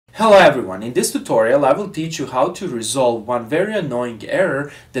Hello everyone, in this tutorial I will teach you how to resolve one very annoying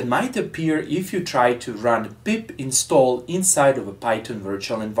error that might appear if you try to run pip install inside of a Python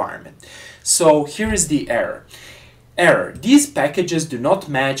virtual environment. So here is the error. These packages do not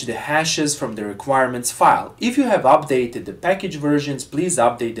match the hashes from the requirements file. If you have updated the package versions, please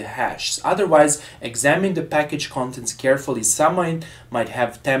update the hashes. Otherwise, examine the package contents carefully. Someone might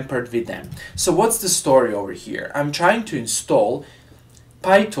have tampered with them. So what's the story over here? I'm trying to install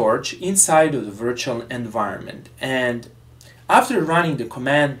PyTorch inside of the virtual environment, and after running the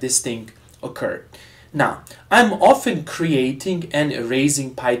command this thing occurred. Now I'm often creating and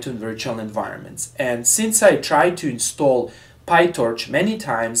erasing Python virtual environments, and since I tried to install PyTorch many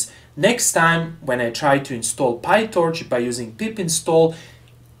times, next time when I try to install PyTorch by using pip install,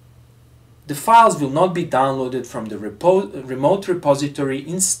 the files will not be downloaded from the remote repository.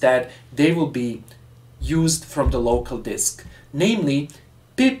 Instead they will be used from the local disk. Namely,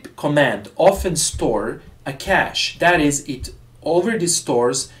 pip command often store a cache, that is, it already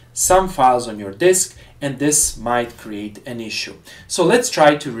stores some files on your disk, and this might create an issue. So let's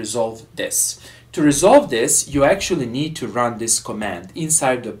try to resolve this. To resolve this, you actually need to run this command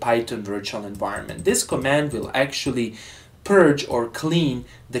inside the Python virtual environment. This command will actually purge or clean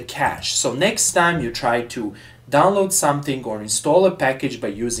the cache. So next time you try to download something or install a package by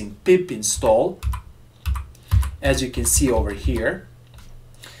using pip install, as you can see over here,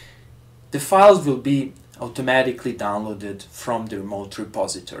 the files will be automatically downloaded from the remote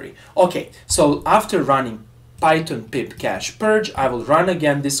repository. Okay, so after running python pip cache purge, I will run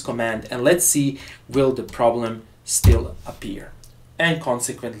again this command and let's see will the problem still appear. And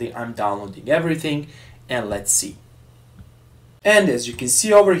consequently, I'm downloading everything and let's see. And as you can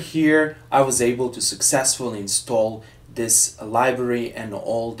see over here, I was able to successfully install this library and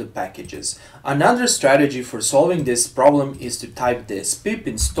all the packages. Another strategy for solving this problem is to type this pip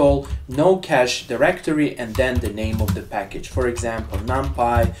install no cache directory and then the name of the package, for example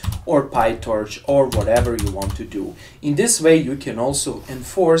numpy or pytorch or whatever you want to do. In this way you can also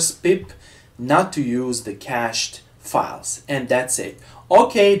enforce pip not to use the cached files. And that's it.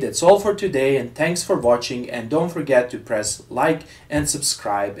 Okay, that's all for today, and thanks for watching, and don't forget to press like and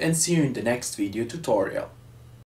subscribe, and see you in the next video tutorial.